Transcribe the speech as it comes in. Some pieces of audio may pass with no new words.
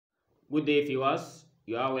Good day, viewers.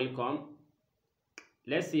 You are welcome.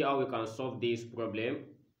 Let's see how we can solve this problem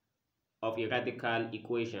of a radical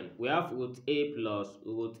equation. We have root a plus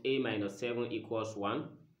root a minus 7 equals 1.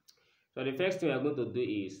 So the first thing we are going to do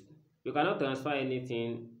is, you cannot transfer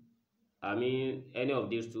anything, any of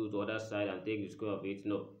these two to other side and take the square of it.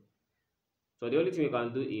 No. So the only thing we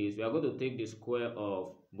can do is, we are going to take the square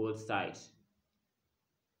of both sides.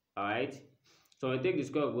 Alright. So I take the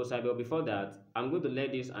square of both sides, but before that, I'm going to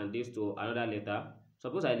let this and this to another letter.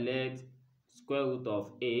 Suppose I let square root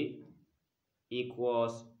of a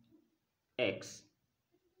equals x.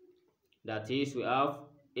 That is, we have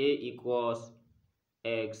a equals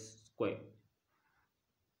x squared.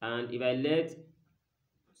 And if I let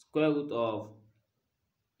square root of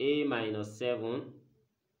a minus 7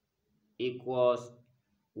 equals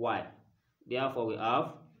y, therefore we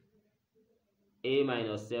have a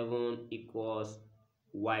minus 7 equals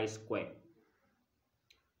y squared.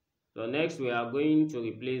 So next we are going to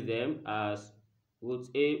replace them as root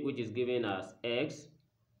a, which is given as x,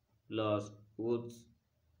 plus root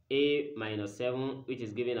a minus 7, which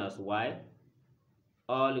is given as y,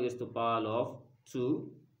 all raised to the power of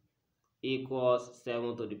 2 equals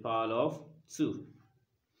 7 to the power of 2.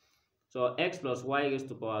 So x plus y raised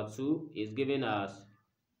to the power 2 is given as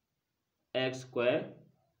x squared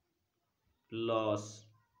plus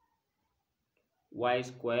y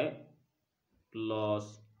squared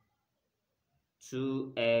plus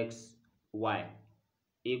 2xy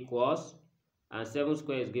equals, and 7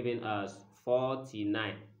 squared is given as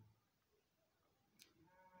 49.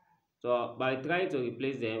 So by trying to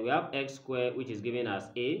replace them, we have x squared, which is given as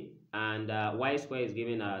a, and y squared is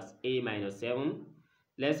given as a minus 7.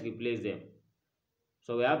 Let's replace them.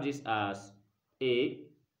 So we have this as a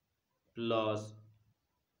plus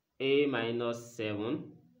a minus 7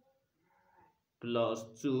 plus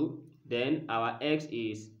 2. Then our x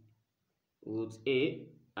is root a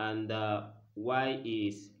and y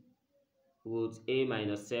is root a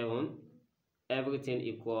minus 7. Everything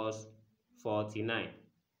equals 49.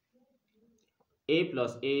 A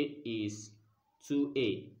plus a is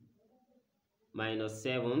 2a minus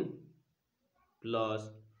 7 plus,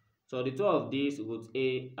 so the two of these, root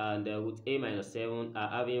a and root a minus 7, are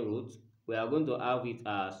having roots. We are going to have it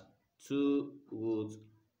as 2 root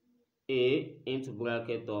a into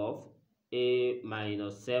bracket of a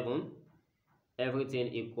minus 7. Everything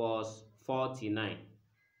equals 49.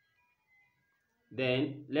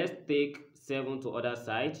 Then let's take 7 to other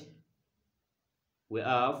side. We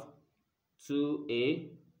have 2a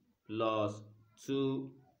plus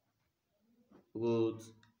 2 root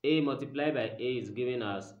a multiplied by a is given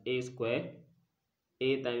as a squared.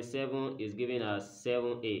 A times 7 is given as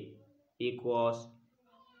 7a equals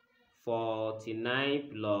 49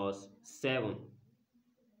 plus 7.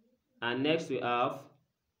 And next we have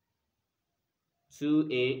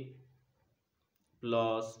 2a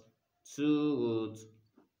plus 2 root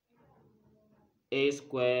a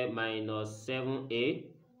squared minus 7a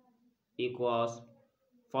equals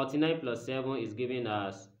 49 plus 7 is given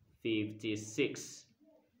as 56.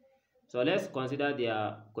 So let's consider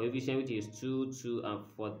their coefficient, which is 2, 2,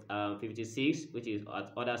 and 56, which is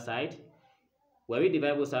at other side. When we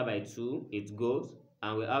divide both sides by 2, it goes,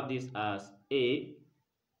 and we have this as a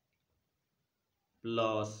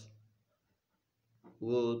plus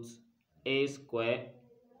root a squared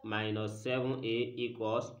minus 7a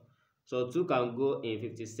equals, so 2 can go in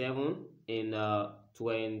 57 in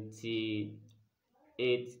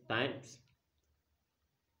 28 times.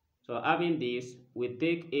 So having this, we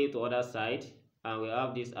take a to other side, and we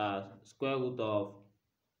have this as square root of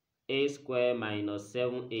a squared minus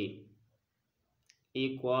 7a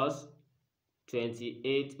equals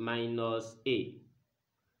 28 minus a.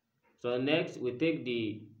 So next we take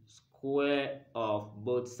the square of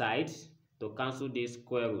both sides to cancel this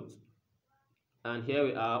square root, and here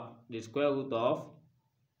we have the square root of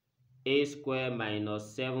a squared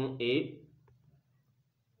minus 7a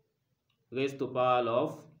raised to power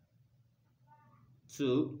of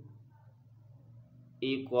 2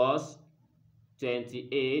 equals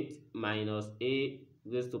 28 minus a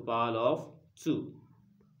raised to power of 2.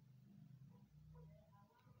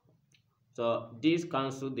 So this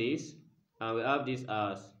cancel this, and we have this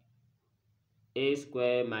as a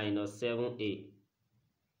squared minus 7a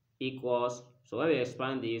equals, so when we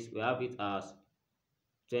expand this, we have it as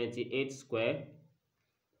 28 squared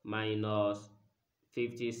minus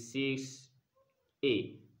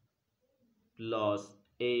 56a plus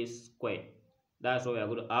a squared. That's what we are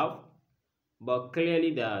going to have. But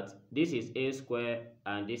clearly that this is a squared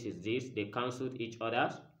and this is this, they cancelled each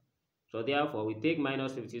other. So therefore we take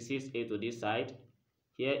minus 56a to this side.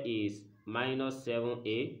 Here is minus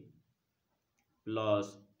 7a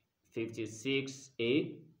plus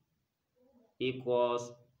 56a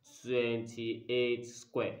equals 28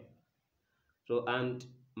 square. So, and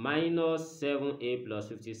minus 7a plus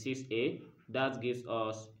 56a, that gives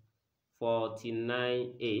us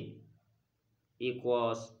 49a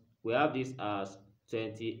equals, we have this as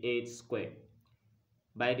 28 square.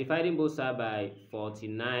 By dividing both sides by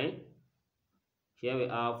 49, here we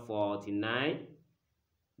have 49,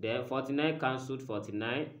 then 49 cancelled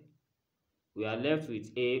 49, we are left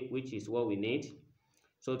with a, which is what we need.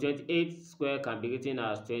 So 28 square can be written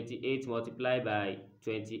as 28 multiplied by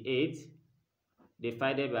 28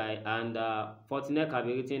 divided by, and 49 can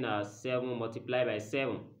be written as 7 multiplied by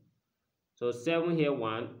 7. So 7 here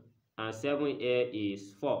 1 and 7 here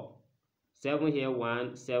is 4. 7 here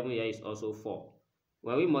 1, 7 here is also 4.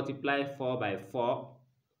 When we multiply 4 by 4,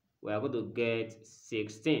 we are going to get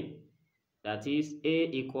 16. That is, a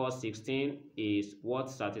equals 16 is what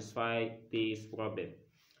satisfies this problem.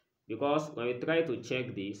 Because when we try to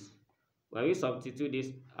check this, when we substitute this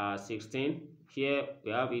as 16, here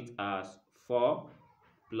we have it as 4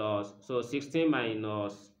 plus, so 16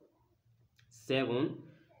 minus 7,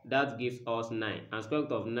 that gives us 9. And square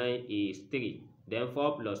root of 9 is 3. Then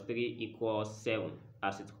 4 plus 3 equals 7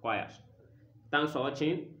 as it requires. Thanks for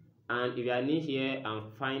watching. And if you are new here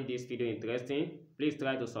and find this video interesting, please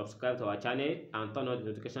try to subscribe to our channel and turn on the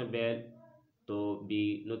notification bell to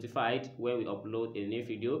be notified when we upload a new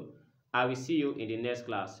video. I will see you in the next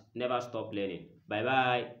class. Never stop learning. Bye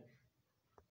bye.